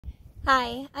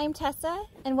Hi, I'm Tessa,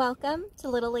 and welcome to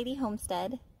Little Lady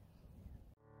Homestead.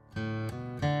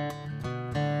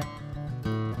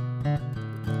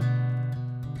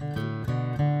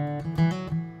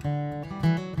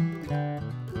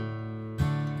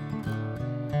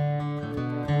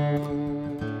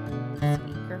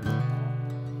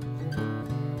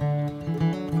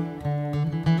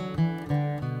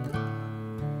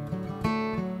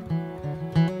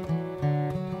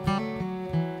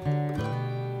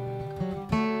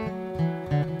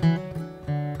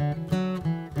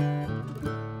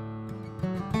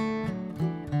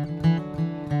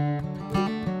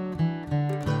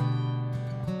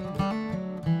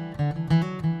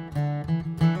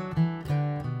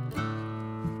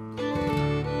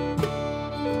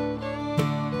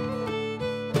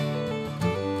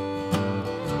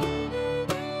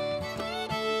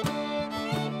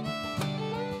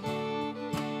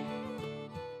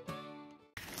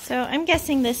 So I'm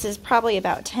guessing this is probably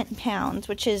about 10 pounds,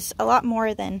 which is a lot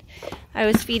more than I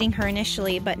was feeding her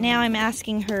initially, but now I'm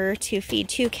asking her to feed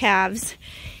 2 calves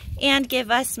and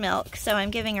give us milk. So I'm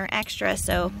giving her extra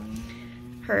so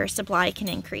her supply can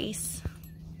increase.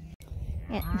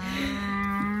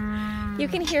 Yeah. You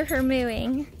can hear her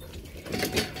mooing.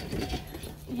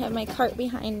 I have my cart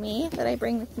behind me that I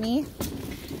bring with me.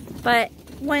 But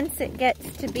once it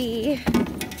gets to be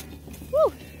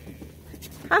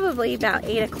probably about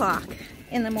 8 o'clock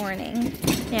in the morning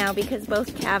now, because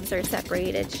both calves are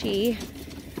separated,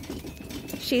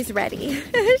 she's ready.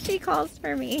 She calls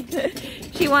for me.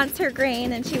 She wants her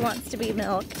grain and she wants to be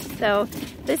milked. So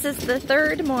this is the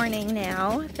 3rd morning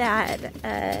now that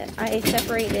I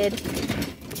separated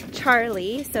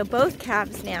Charlie. So both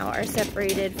calves now are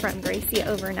separated from Gracie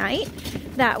overnight.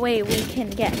 That way we can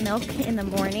get milk in the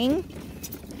morning.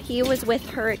 He was with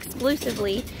her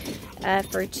exclusively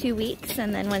for 2 weeks,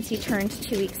 and then once he turned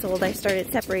 2 weeks old, I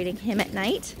started separating him at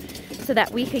night so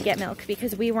that we could get milk,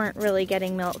 because we weren't really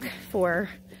getting milk for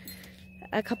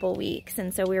a couple weeks,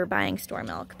 and so we were buying store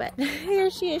milk. But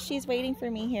here she is. She's waiting for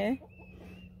me here.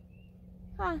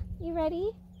 Huh, you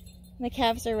ready? The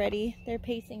calves are ready. They're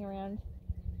pacing around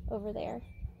over there.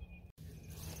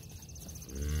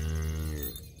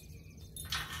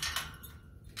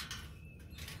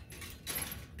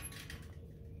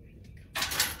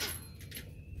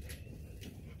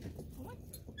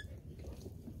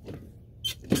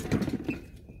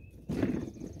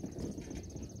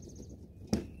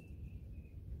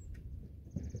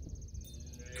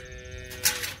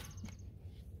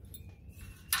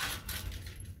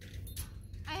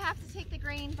 Take the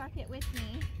grain bucket with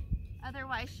me,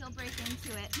 otherwise she'll break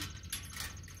into it.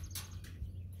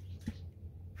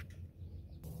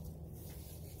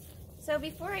 So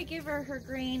before I give her her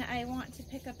grain, I want to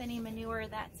pick up any manure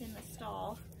that's in the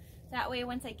stall. That way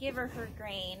once I give her her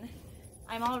grain,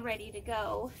 I'm all ready to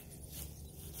go.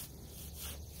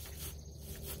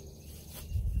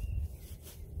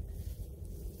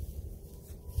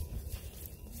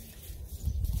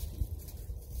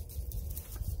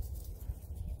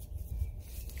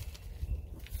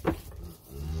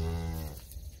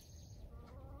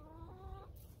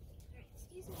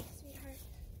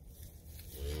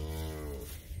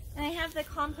 And I have the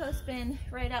compost bin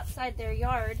right outside their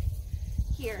yard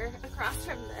here, across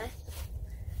from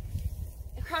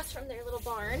their little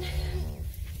barn.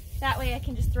 That way I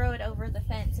can just throw it over the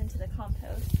fence into the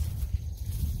compost.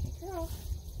 Good girl.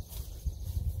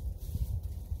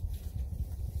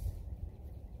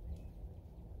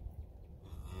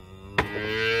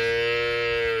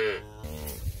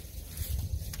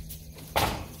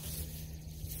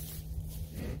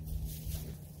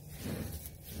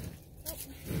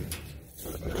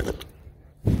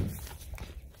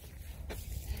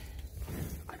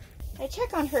 I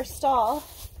check on her stall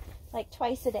like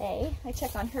twice a day. I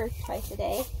check on her twice a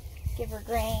day, give her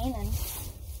grain and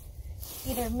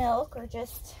either milk, or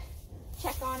just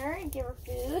check on her and give her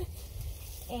food.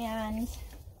 And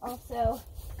also,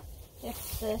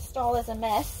 if the stall is a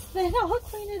mess, then I'll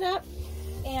clean it up.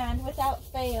 And without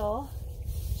fail,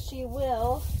 she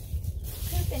will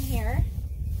poop in here.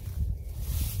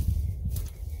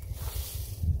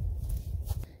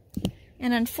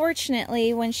 And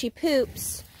unfortunately, when she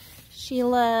poops, she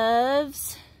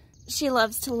loves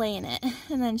to lay in it,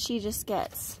 and then she just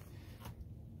gets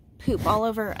poop all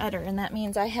over her udder, and that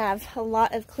means I have a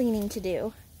lot of cleaning to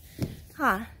do.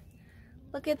 Huh,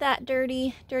 look at that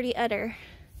dirty udder.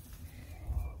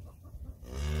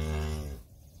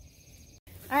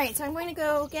 Alright, so I'm going to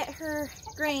go get her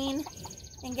grain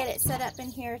and get it set up in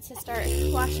here to start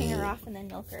washing her off and then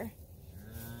milk her.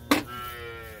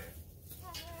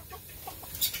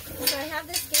 So I have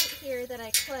this gate here that I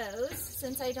close,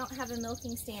 since I don't have a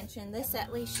milking stanchion, this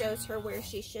at least shows her where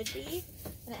she should be,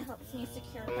 and it helps me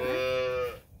secure her.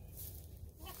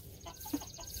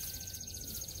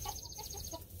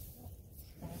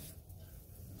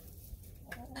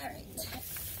 Alright.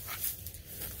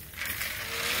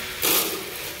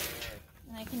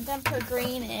 And I can dump her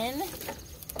grain in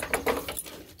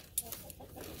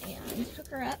and hook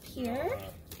her up here.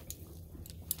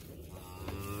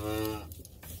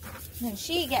 And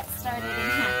she gets started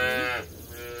and happy.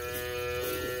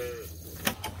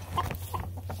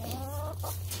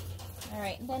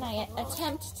 Alright, then I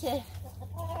attempt to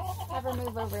have her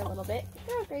move over a little bit. Good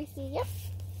girl, Gracie. Yep.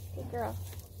 Good girl.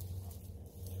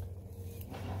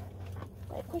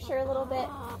 So I push her a little bit.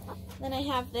 Then I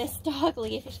have this dog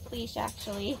leash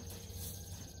actually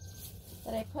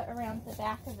that I put around the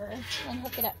back of her and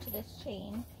hook it up to this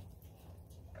chain.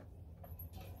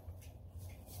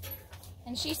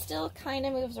 And she still kind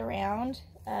of moves around.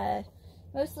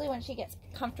 Mostly when she gets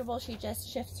comfortable, she just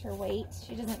shifts her weight.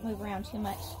 She doesn't move around too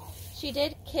much. She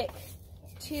did kick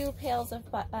 2 pails of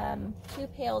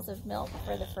milk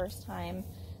for the first time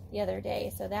the other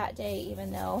day. So that day,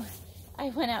 even though I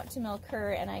went out to milk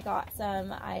her and I got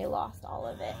some, I lost all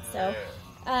of it. So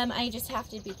I just have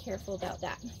to be careful about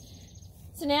that.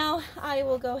 So now I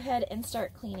will go ahead and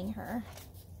start cleaning her.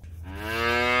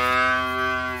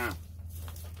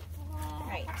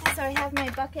 Alright, so I have my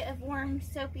bucket of warm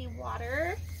soapy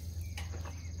water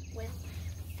with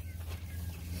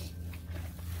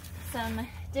some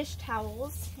dish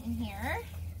towels in here,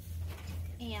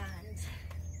 and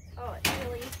oh, it's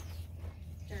really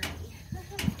dirty.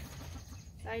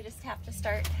 So I just have to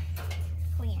start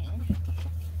cleaning.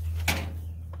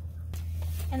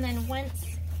 And then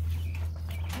once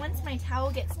my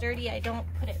towel gets dirty, I don't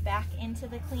put it back into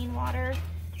the clean water.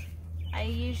 I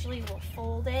usually will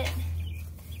fold it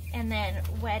and then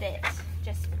wet it.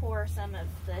 Just pour some of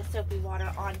the soapy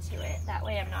water onto it. That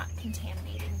way I'm not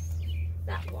contaminating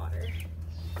that water.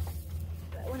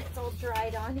 But when it's all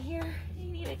dried on here, you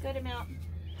need a good amount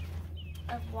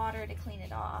of water to clean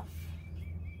it off.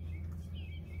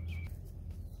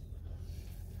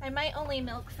 I might only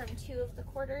milk from 2 of the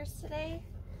quarters today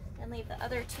and leave the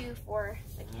other 2 for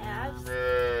the calves,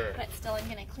 but still I'm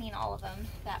going to clean all of them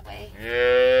that way.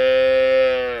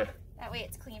 That way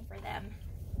it's clean for them.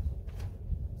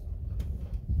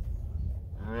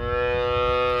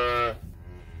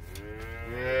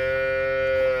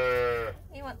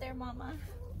 You want their mama?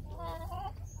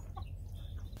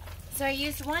 So I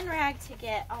used one rag to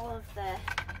get all of the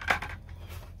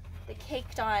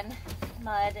caked on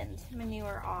mud and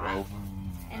manure off.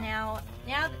 And now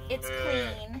it's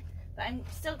clean, but I'm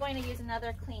still going to use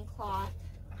another clean cloth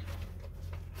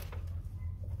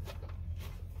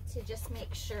to just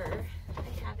make sure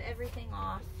I have everything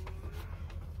off.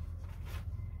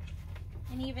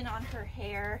 And even on her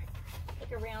hair,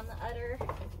 like around the udder,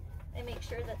 I make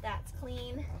sure that that's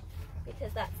clean,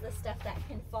 because that's the stuff that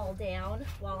can fall down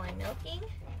while I'm milking.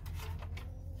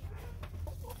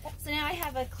 So now I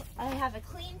have a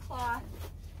clean cloth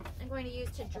I'm going to use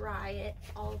to dry it,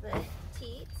 all the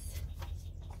teats.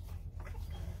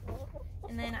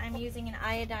 And then I'm using an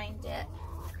iodine dip.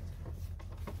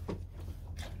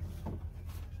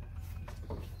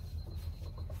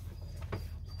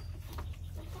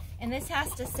 And this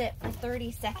has to sit for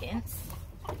 30 seconds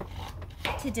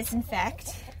to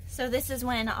disinfect. So this is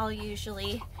when I'll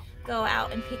usually go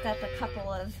out and pick up a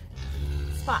couple of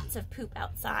spots of poop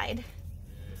outside.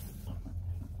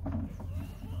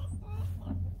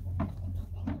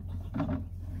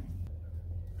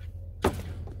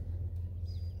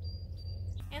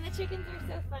 And the chickens are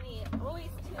so funny. Always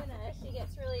Tuna, she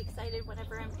gets really excited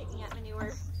whenever I'm picking up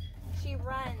manure. She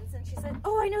runs and she said,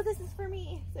 "Oh, I know this is for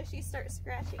me." So she starts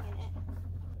scratching in it.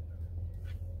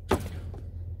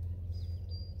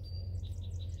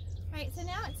 Alright, so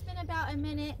now it's been about a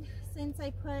minute since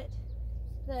I put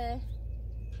the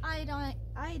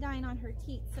iodine on her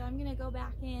teats. So I'm going to go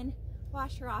back in,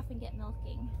 wash her off, and get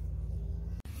milking.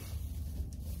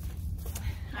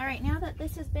 Alright, now that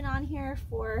this has been on here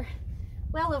for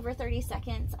well over 30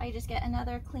 seconds, I just get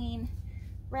another clean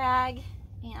rag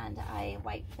and I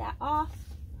wipe that off.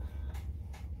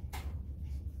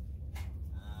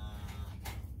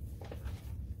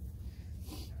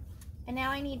 And now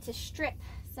I need to strip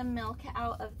some milk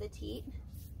out of the teat,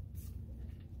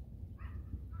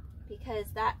 because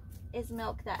that is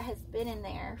milk that has been in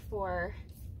there for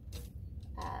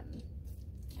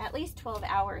at least 12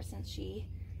 hours since she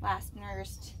last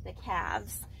nursed the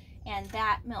calves, and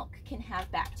that milk can have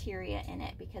bacteria in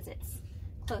it because it's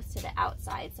close to the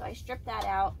outside. So I strip that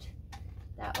out,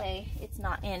 that way it's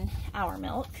not in our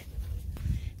milk.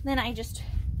 Then I just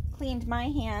cleaned my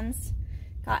hands,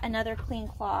 got another clean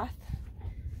cloth.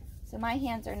 So my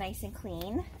hands are nice and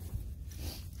clean.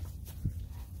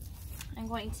 I'm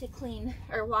going to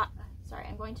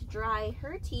I'm going to dry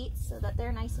her teats so that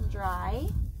they're nice and dry.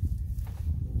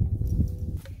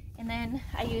 And then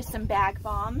I use some bag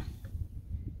balm.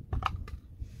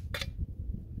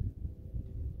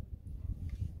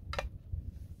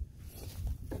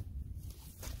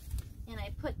 And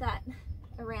I put that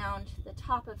around the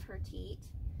top of her teat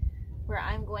where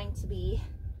I'm going to be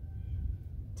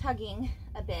tugging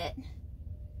a bit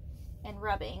and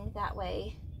rubbing. That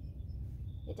way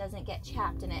it doesn't get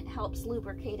chapped and it helps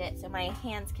lubricate it so my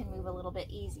hands can move a little bit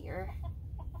easier.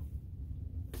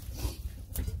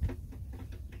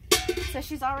 So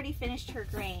she's already finished her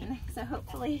grain, so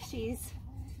hopefully she's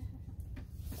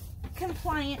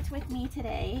compliant with me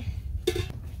today.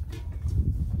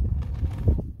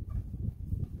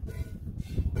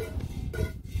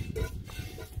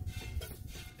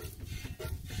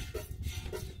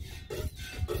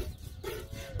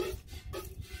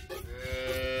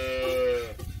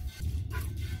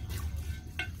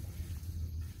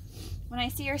 When I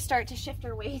see her start to shift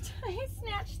her weight, I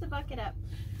snatch the bucket up.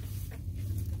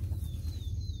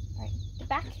 All right,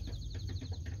 back.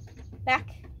 Back.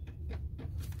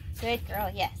 Good girl,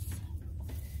 yes.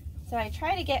 So I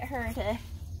try to get her to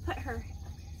put her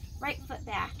right foot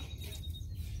back.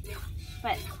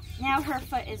 But now her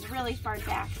foot is really far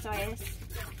back, so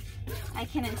I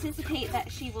can anticipate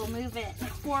that she will move it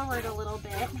forward a little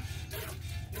bit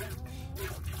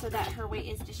so that her weight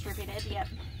is distributed. Yep.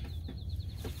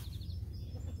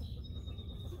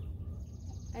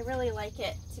 I really like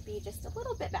it to be just a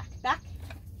little bit back. Back.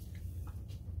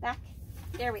 Back.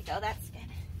 There we go. That's good.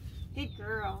 Good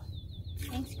girl.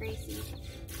 Thanks, Gracie.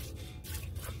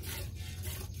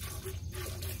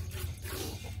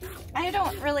 I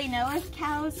don't really know if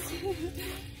cows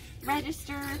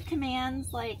register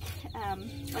commands like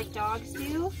dogs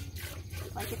do.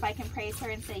 Like if I can praise her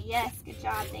and say, yes, good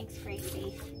job, thanks,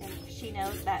 Gracie. And she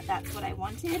knows that that's what I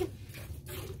wanted.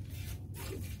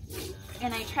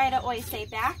 And I try to always say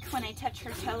back when I touch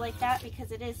her toe like that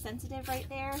because it is sensitive right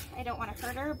there. I don't want to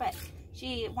hurt her, but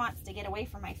she wants to get away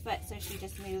from my foot, so she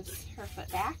just moves her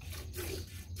foot back.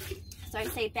 So I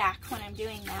say back when I'm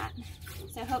doing that.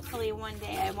 So hopefully one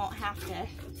day I won't have to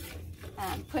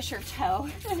push her toe.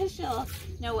 She'll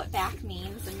know what back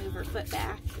means and move her foot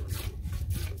back.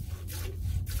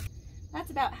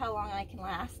 That's about how long I can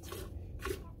last.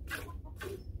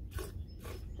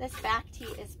 This back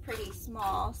teat is pretty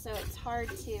small, so it's hard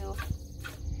to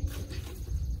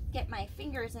get my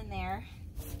fingers in there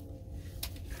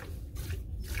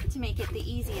to make it the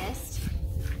easiest.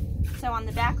 So on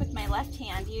the back with my left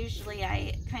hand, usually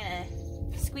I kind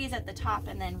of squeeze at the top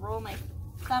and then roll my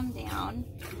thumb down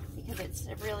because it's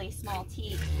a really small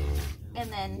teat.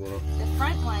 And then the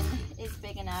front one is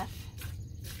big enough.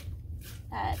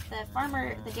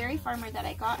 The dairy farmer that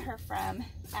I got her from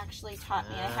actually taught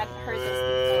me. I hadn't heard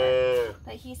this before,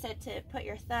 but he said to put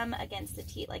your thumb against the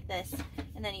teat like this,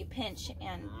 and then you pinch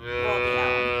and roll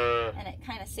down, and it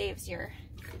kind of saves your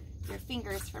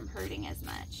fingers from hurting as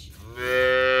much.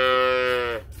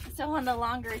 So on the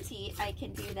longer teat, I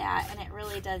can do that, and it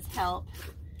really does help.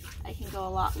 I can go a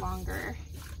lot longer.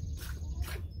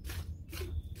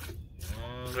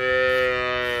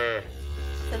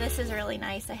 So this is really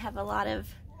nice. I have a lot of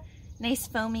nice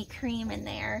foamy cream in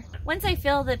there. Once I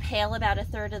fill the pail about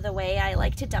 1/3 of the way, I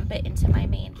like to dump it into my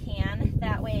main can.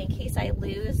 That way, in case I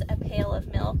lose a pail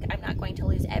of milk, I'm not going to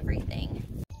lose everything.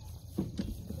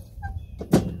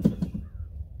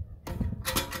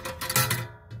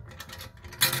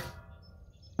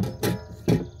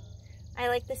 I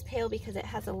like this pail because it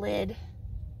has a lid.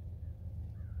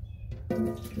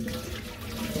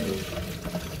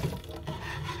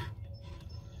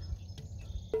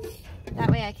 That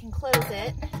way I can close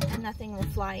it and nothing will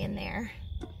fly in there.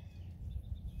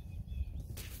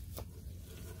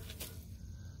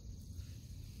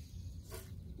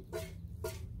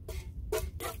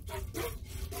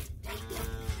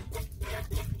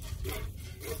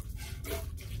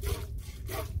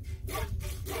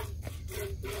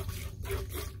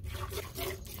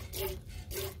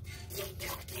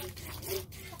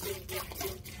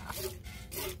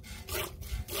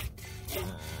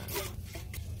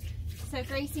 So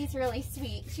Gracie's really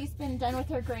sweet. She's been done with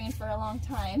her grain for a long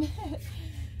time.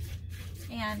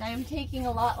 And I'm taking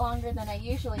a lot longer than I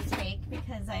usually take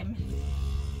because I'm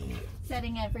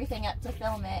setting everything up to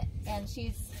film it, and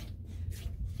she's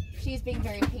being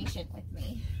very patient with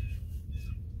me.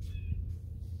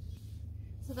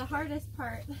 So the hardest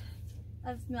part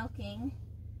of milking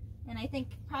And I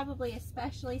think probably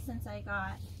especially since I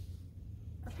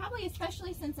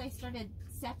started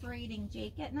separating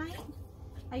Jake at night,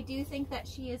 I do think that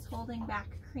she is holding back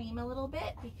cream a little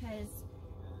bit, because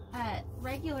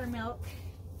regular milk,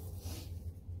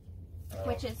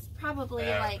 which is probably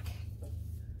like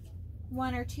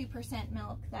 1 or 2%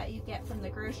 milk that you get from the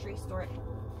grocery store,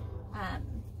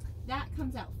 that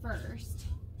comes out first,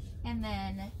 and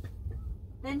then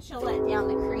she'll let down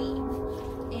the cream,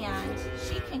 and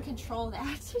she can control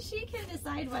that. She can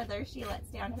decide whether she lets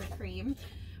down her cream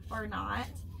or not.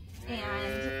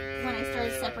 And when I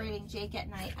started separating Jake at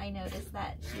night, I noticed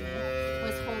that she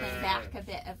was holding back a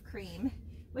bit of cream,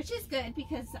 which is good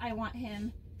because I want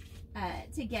him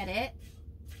to get it.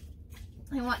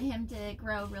 I want him to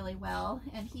grow really well,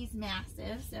 and he's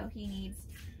massive, so he needs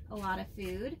a lot of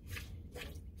food.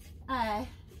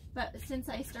 But since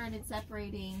I started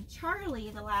separating Charlie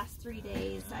the last 3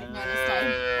 days, I've noticed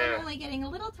I'm only getting a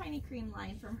little tiny cream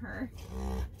line from her,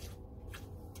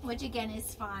 which again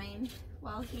is fine.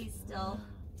 While he's still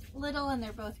little and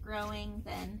they're both growing,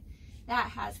 then that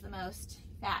has the most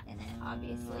fat in it,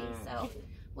 obviously. So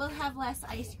we'll have less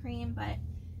ice cream, but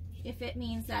if it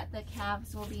means that the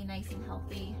calves will be nice and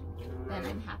healthy, then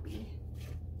I'm happy.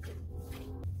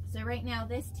 So right now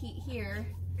this teat here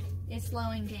is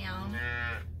slowing down.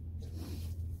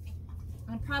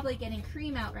 I'm probably getting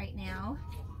cream out right now,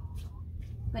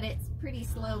 but it's pretty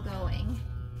slow going.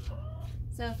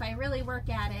 So if I really work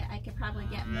at it, I could probably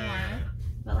get more.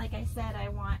 But like I said, I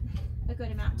want a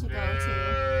good amount to go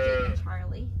to Jake and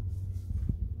Charlie.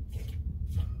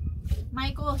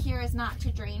 My goal here is not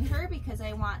to drain her because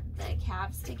I want the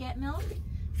calves to get milk.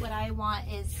 What I want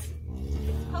is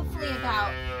hopefully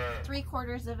about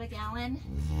 3/4 of a gallon.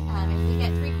 If we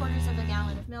get 3/4 of a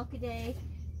gallon of milk a day,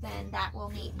 then that will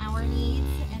meet our needs,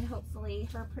 and hopefully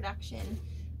her production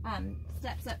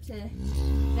steps up to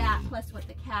that plus what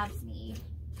the calves need.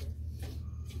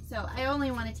 So I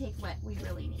only want to take what we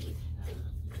really need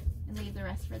and leave the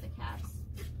rest for the calves.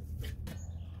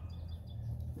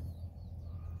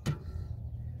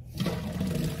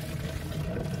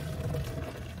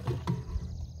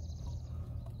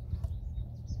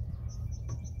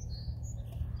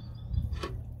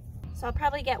 So I'll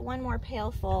probably get one more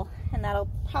pail full, and that'll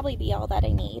probably be all that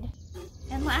I need.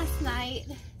 And last night,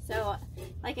 so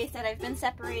like I said, I've been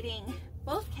separating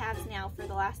both calves now for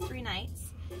the last 3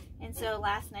 nights. And so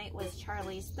last night was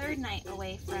Charlie's 3rd night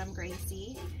away from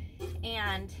Gracie.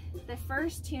 And the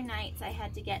first 2 nights I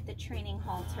had to get the training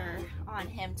halter on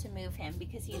him to move him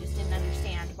because he just didn't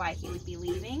understand why he would be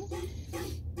leaving.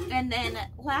 And then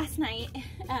last night,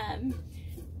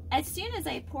 as soon as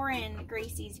I pour in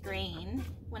Gracie's grain,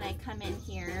 when I come in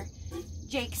here,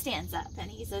 Jake stands up and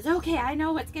he says, okay, I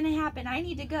know what's gonna happen, I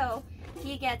need to go.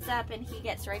 He gets up and he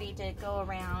gets ready to go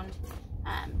around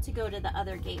to go to the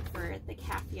other gate for the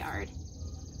calf yard.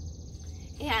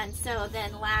 And so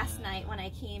then last night when I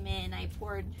came in, I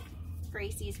poured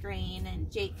Gracie's grain,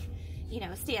 and Jake, you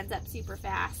know, stands up super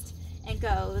fast and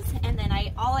goes, and then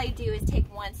all I do is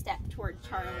take 1 step toward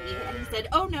Charlie, and he said,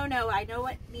 oh no, I know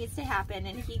what needs to happen,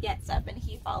 and he gets up and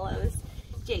he follows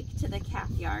Jake to the calf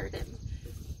yard. And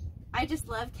I just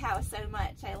love cows so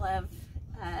much. I love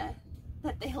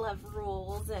that they love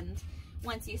rules, and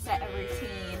once you set a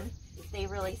routine, they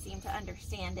really seem to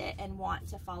understand it and want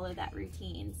to follow that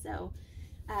routine. So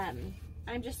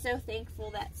I'm just so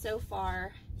thankful that so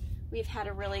far we've had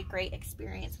a really great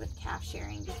experience with calf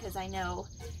sharing, because I know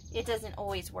it doesn't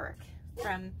always work.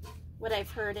 From what I've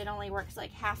heard, it only works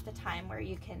like half the time, where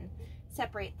you can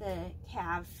separate the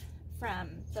calf from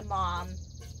the mom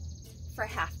for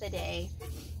half the day,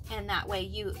 and that way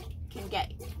you can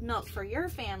get milk for your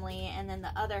family, and then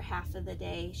the other half of the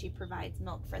day she provides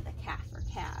milk for the calf or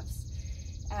calves.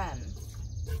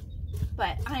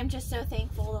 But I'm just so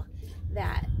thankful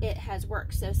that it has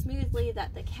worked so smoothly,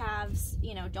 that the calves,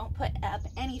 you know, don't put up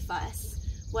any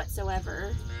fuss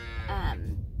whatsoever.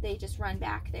 They just run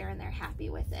back there and they're happy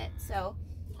with it. So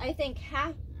I think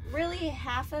really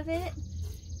half of it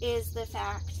is the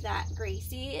fact that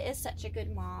Gracie is such a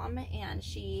good mom, and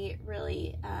she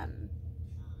really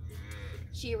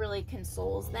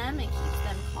consoles them and keeps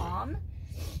them calm.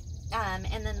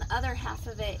 And then the other half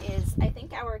of it is, I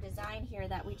think, our design here,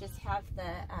 that we just have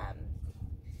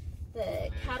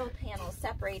the cattle panels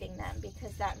separating them,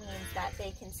 because that means that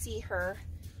they can see her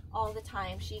all the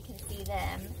time, she can see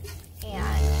them,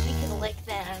 and she can lick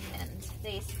them, and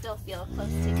they still feel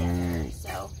close together.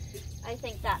 So I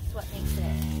think that's what makes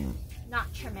it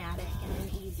not traumatic and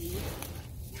an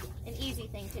easy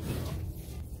thing to do,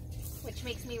 which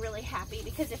makes me really happy,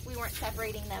 because if we weren't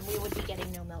separating them, we would be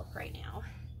getting no milk right now.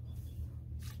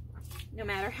 no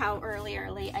matter how early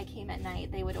or late I came at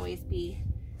night, they would always be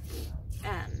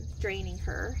draining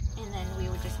her, and then we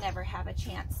would just never have a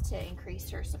chance to increase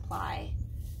her supply.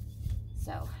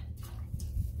 So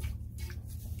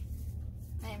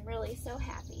I'm really so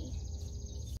happy.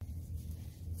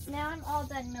 Now I'm all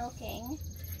done milking.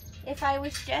 If I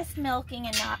was just milking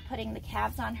and not putting the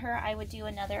calves on her, I would do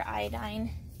another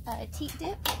iodine teat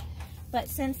dip. But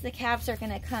since the calves are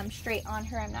going to come straight on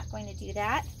her, I'm not going to do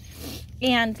that.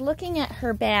 And looking at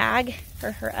her bag,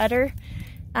 or her udder,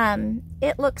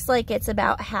 it looks like it's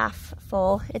about half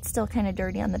full. It's still kind of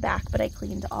dirty on the back, but I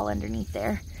cleaned all underneath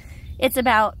there. It's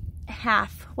about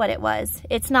half what it was.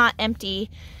 It's not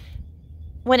empty.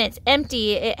 When it's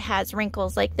empty, it has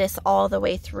wrinkles like this all the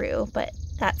way through, but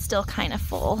that's still kind of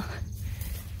full.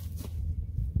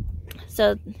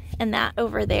 So, and that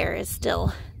over there is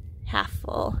still half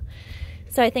full.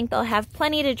 So I think they'll have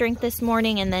plenty to drink this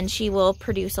morning, and then she will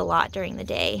produce a lot during the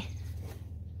day.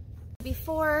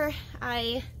 Before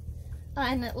I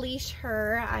unleash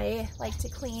her, I like to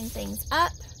clean things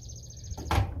up.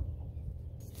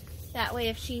 That way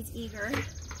if she's eager,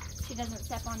 she doesn't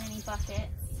step on any buckets,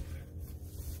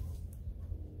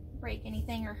 break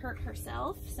anything, or hurt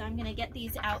herself. So I'm gonna get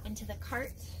these out into the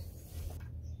cart.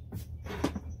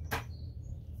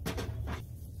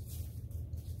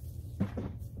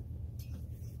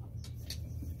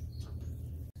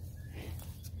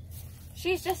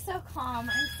 She's just so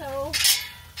calm. I'm so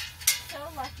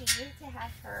lucky to have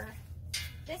her.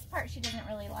 This part she doesn't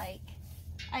really like.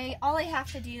 All I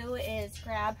have to do is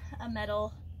grab a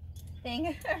metal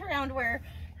thing around where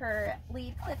her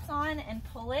lead clips on and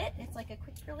pull it. It's like a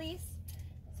quick release.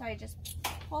 So I just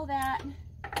pull that.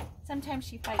 Sometimes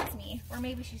she fights me, or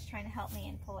maybe she's trying to help me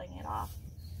in pulling it off.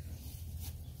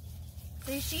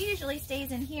 So she usually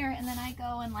stays in here, and then I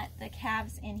go and let the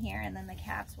calves in here, and then the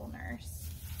calves will nurse.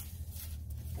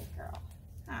 Good girl.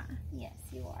 Yes,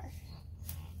 you are.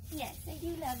 Yes, I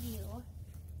do love you.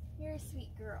 You're a sweet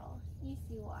girl. Yes,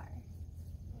 you are.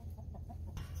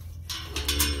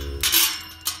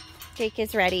 Jake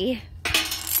is ready.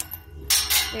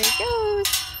 There he goes.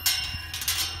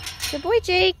 Good boy,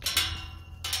 Jake.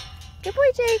 Good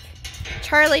boy, Jake.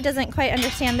 Charlie doesn't quite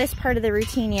understand this part of the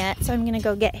routine yet, so I'm going to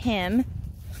go get him.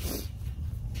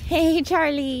 Hey,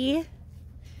 Charlie.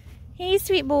 Hey,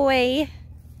 sweet boy.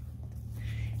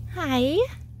 Hi.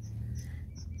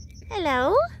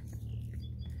 Hello.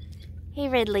 Hey,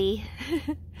 Ridley.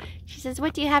 She says,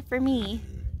 what do you have for me?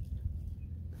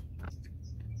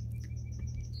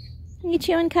 You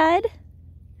chewing cud?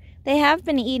 They have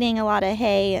been eating a lot of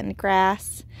hay and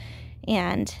grass,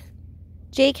 and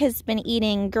Jake has been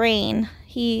eating grain.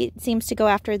 He seems to go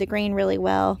after the grain really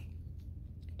well.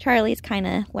 Charlie's kind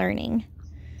of learning.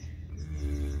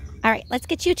 All right, let's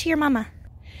get you to your mama.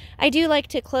 I do like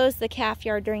to close the calf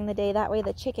yard during the day. That way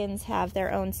the chickens have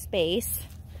their own space.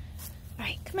 All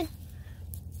right, come on.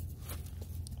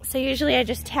 So usually I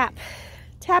just tap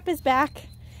his back,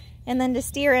 and then to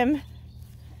steer him,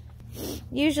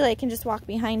 usually I can just walk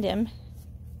behind him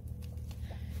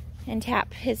and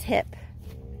tap his hip.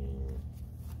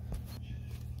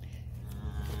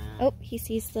 Oh, he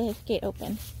sees the gate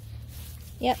open.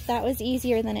 Yep, that was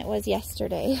easier than it was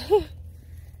yesterday. He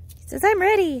says, I'm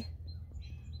ready.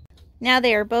 Now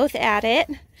they are both at it,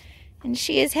 and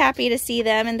she is happy to see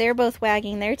them, and they're both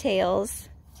wagging their tails.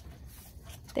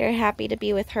 They're happy to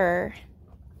be with her.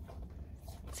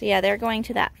 So yeah, they're going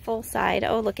to that full side.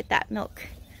 Oh, look at that milk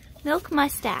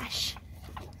mustache.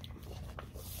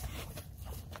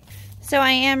 So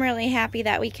I am really happy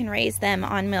that we can raise them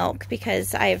on milk,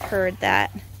 because I've heard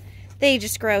that they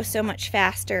just grow so much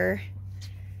faster,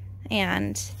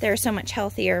 and they're so much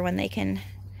healthier when they can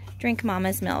drink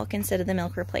mama's milk instead of the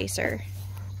milk replacer.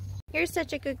 You're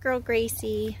such a good girl,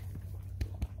 Gracie.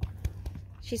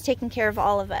 She's taking care of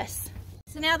all of us.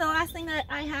 So now the last thing that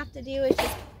I have to do is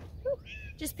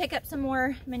just pick up some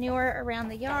more manure around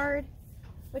the yard,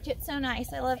 which it's so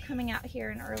nice. I love coming out here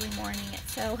in early morning.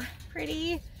 It's so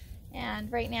pretty, and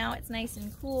right now it's nice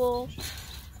and cool.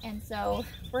 And so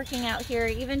working out here,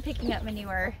 even picking up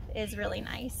manure, is really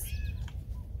nice.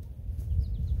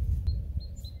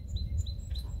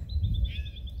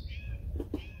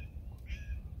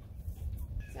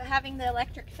 So having the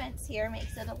electric fence here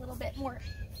makes it a little bit more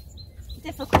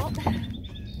difficult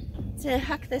to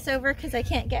huck this over, because I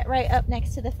can't get right up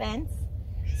next to the fence.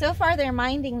 So far they're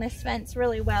minding this fence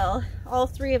really well. All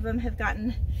three of them have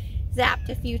gotten zapped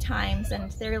a few times,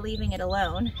 and they're leaving it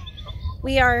alone.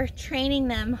 We are training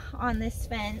them on this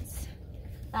fence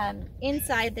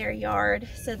inside their yard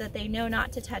so that they know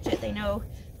not to touch it. They know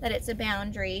that it's a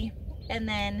boundary. And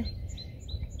then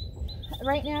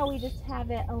right now we just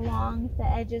have it along the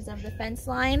edges of the fence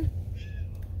line,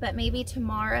 but maybe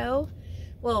tomorrow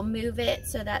we'll move it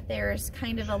so that there's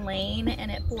kind of a lane and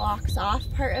it blocks off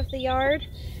part of the yard,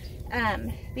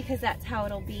 because that's how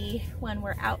it'll be when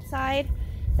we're outside.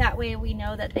 That way we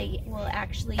know that they will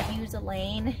actually use a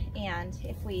lane, and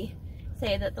if we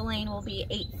say that the lane will be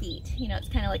 8 feet, you know, it's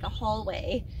kind of like a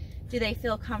hallway. Do they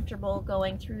feel comfortable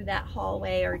going through that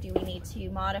hallway, or do we need to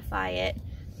modify it?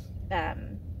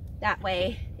 That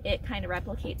way it kind of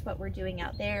replicates what we're doing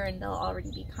out there, and they'll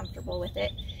already be comfortable with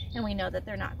it, and we know that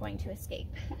they're not going to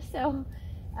escape. So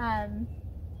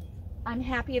I'm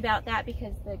happy about that,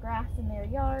 because the grass in their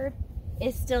yard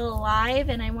is still alive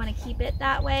and I want to keep it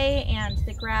that way, and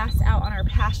the grass out on our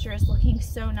pasture is looking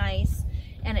so nice,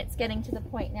 and it's getting to the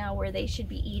point now where they should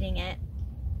be eating it.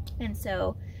 And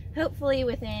so hopefully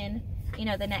within, you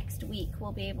know, the next week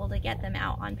we'll be able to get them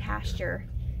out on pasture,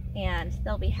 and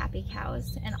they'll be happy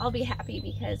cows, and I'll be happy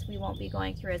because we won't be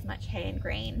going through as much hay and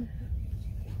grain.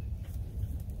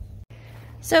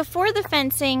 So for the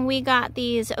fencing, we got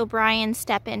these O'Brien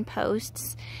step-in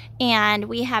posts, and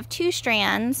we have 2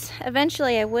 strands.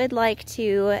 Eventually I would like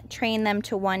to train them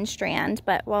to 1 strand,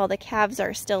 but while the calves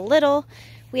are still little,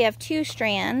 we have 2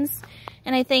 strands,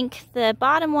 and I think the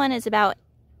bottom one is about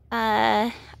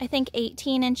I think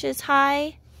 18 inches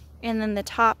high, and then the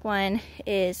top one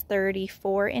is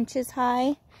 34 inches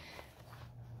high.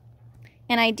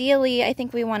 And ideally I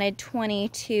think we wanted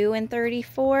 22 and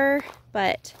 34,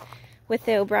 but with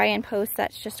the O'Brien posts,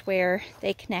 that's just where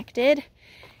they connected.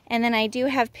 And then I do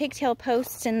have pigtail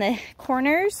posts in the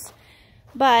corners,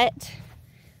 but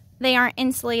they aren't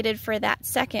insulated for that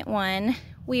second one.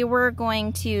 We were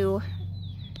going to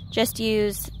just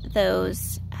use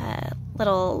those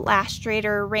little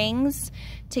lastrator rings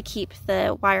to keep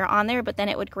the wire on there, but then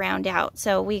it would ground out.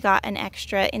 So we got an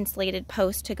extra insulated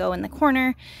post to go in the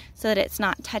corner so that it's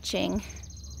not touching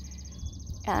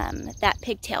that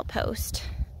pigtail post.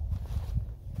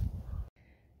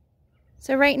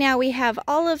 So right now we have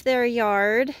all of their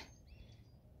yard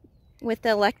with the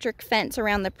electric fence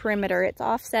around the perimeter. It's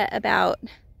offset about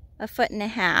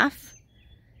 1.5 feet.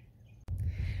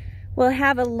 We'll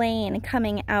have a lane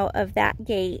coming out of that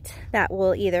gate that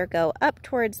will either go up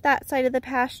towards that side of the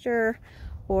pasture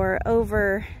or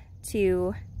over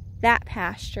to that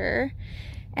pasture.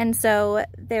 And so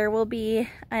there will be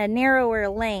a narrower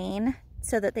lane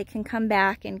so that they can come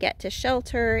back and get to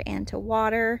shelter and to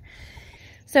water.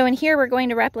 So in here, we're going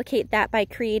to replicate that by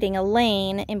creating a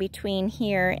lane in between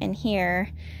here and here.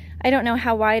 I don't know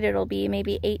how wide it'll be,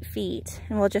 maybe 8 feet,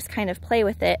 and we'll just kind of play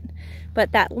with it.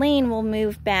 But that lane will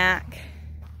move back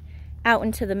out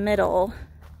into the middle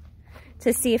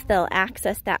to see if they'll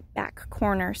access that back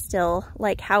corner still,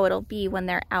 like how it'll be when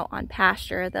they're out on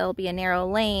pasture. There'll be a narrow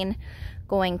lane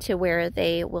going to where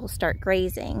they will start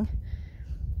grazing.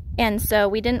 And so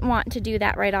we didn't want to do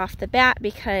that right off the bat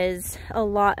because a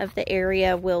lot of the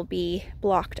area will be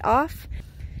blocked off.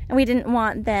 And we didn't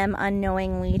want them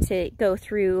unknowingly to go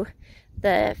through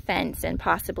the fence and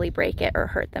possibly break it or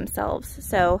hurt themselves.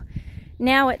 So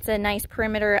now it's a nice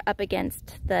perimeter up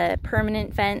against the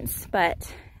permanent fence,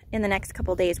 but in the next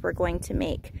couple days we're going to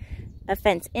make a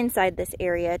fence inside this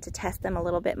area to test them a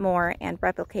little bit more and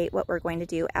replicate what we're going to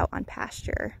do out on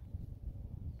pasture.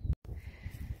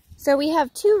 So we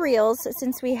have 2 reels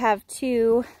since we have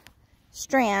 2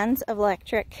 strands of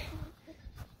electric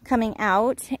coming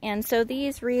out. And so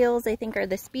these reels, I think, are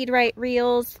the Speedrite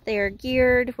reels. They're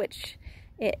geared, which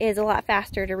it is a lot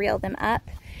faster to reel them up.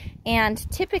 And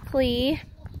typically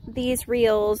these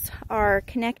reels are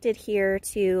connected here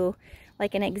to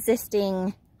like an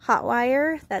existing hot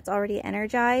wire that's already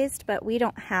energized, but we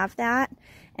don't have that.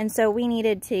 And so we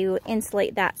needed to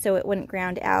insulate that so it wouldn't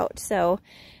ground out. So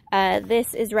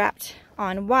this is wrapped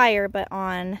on wire, but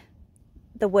on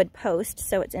the wood post,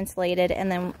 so it's insulated.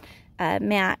 And then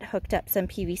Matt hooked up some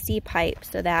PVC pipe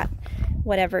so that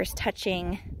whatever's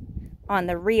touching on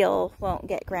the reel won't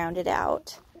get grounded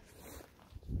out.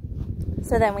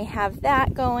 So then we have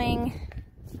that going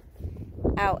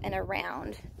out and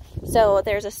around. So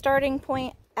there's a starting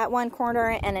point at one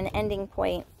corner and an ending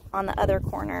point on the other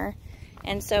corner.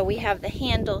 And so we have the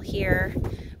handle here,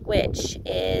 which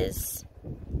is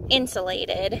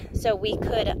insulated, so we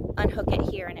could unhook it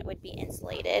here and it would be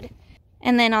insulated.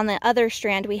 And then on the other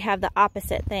strand we have the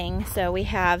opposite thing, so we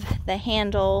have the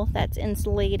handle that's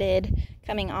insulated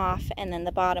coming off, and then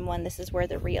the bottom one, this is where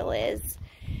the reel is.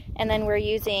 And then we're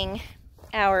using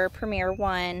our Premier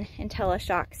One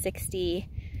IntelliShock 60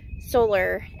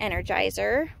 solar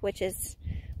energizer, which is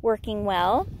working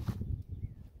well.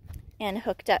 and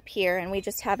hooked up here, and we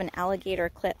just have an alligator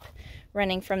clip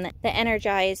running from the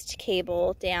energized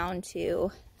cable down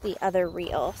to the other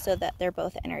reel so that they're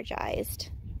both energized.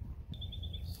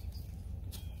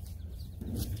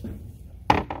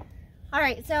 All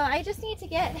right, so I just need to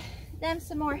get them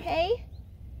some more hay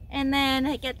and then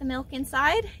I get the milk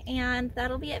inside, and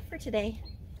that'll be it for today.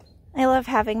 I love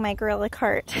having my gorilla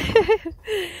cart.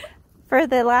 For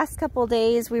the last couple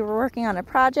days we were working on a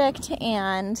project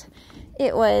and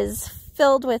it was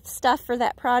filled with stuff for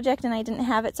that project and I didn't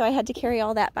have it, so I had to carry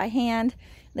all that by hand.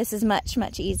 This is much,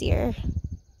 much easier.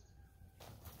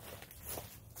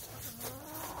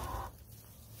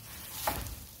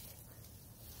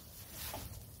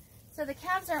 So the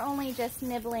calves are only just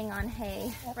nibbling on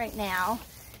hay right now,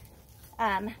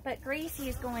 but Gracie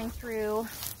is going through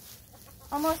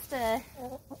almost at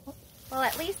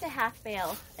least a half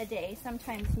bale a day,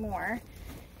 sometimes more.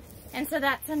 And so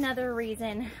that's another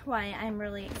reason why I'm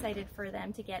really excited for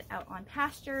them to get out on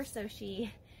pasture so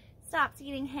she stops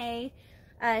eating hay.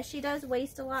 She does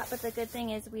waste a lot, but the good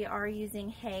thing is we are using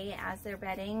hay as their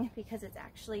bedding because it's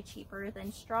actually cheaper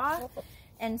than straw.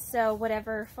 And so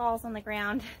whatever falls on the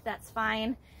ground, that's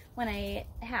fine. When I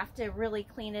have to really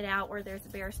clean it out where there's a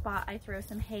bare spot, I throw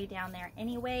some hay down there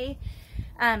anyway.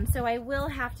 So I will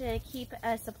have to keep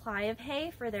a supply of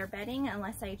hay for their bedding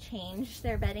unless I change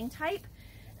their bedding type.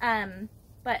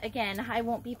 But again, I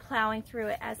won't be plowing through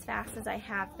it as fast as I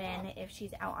have been if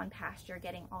she's out on pasture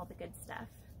getting all the good stuff.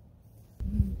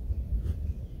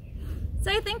 So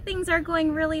I think things are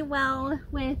going really well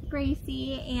with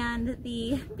Gracie and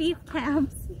the beef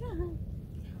calves.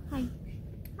 Hi.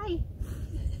 Hi.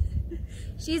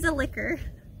 She's a licker,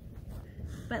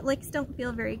 but licks don't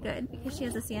feel very good because she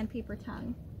has a sandpaper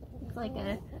tongue. It's like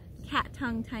a cat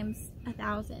tongue times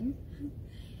 1,000.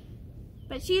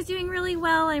 But she's doing really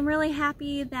well. I'm really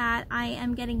happy that I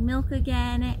am getting milk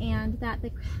again and that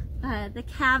the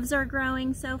calves are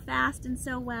growing so fast and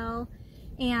so well.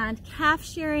 And calf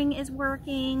shearing is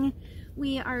working.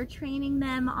 We are training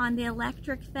them on the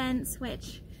electric fence,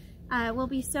 which will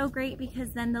be so great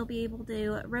because then they'll be able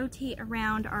to rotate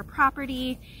around our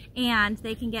property and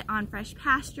they can get on fresh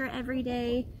pasture every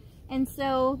day. And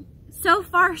so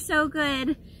far so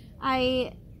good.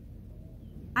 I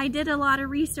did a lot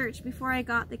of research before I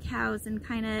got the cows and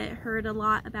kind of heard a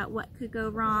lot about what could go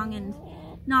wrong, and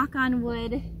knock on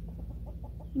wood,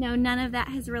 you know, none of that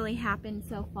has really happened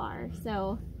so far,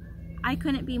 so I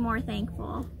couldn't be more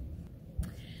thankful.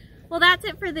 Well, that's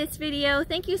it for this video.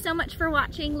 Thank you so much for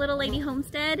watching Little Lady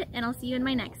Homestead, and I'll see you in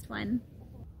my next one.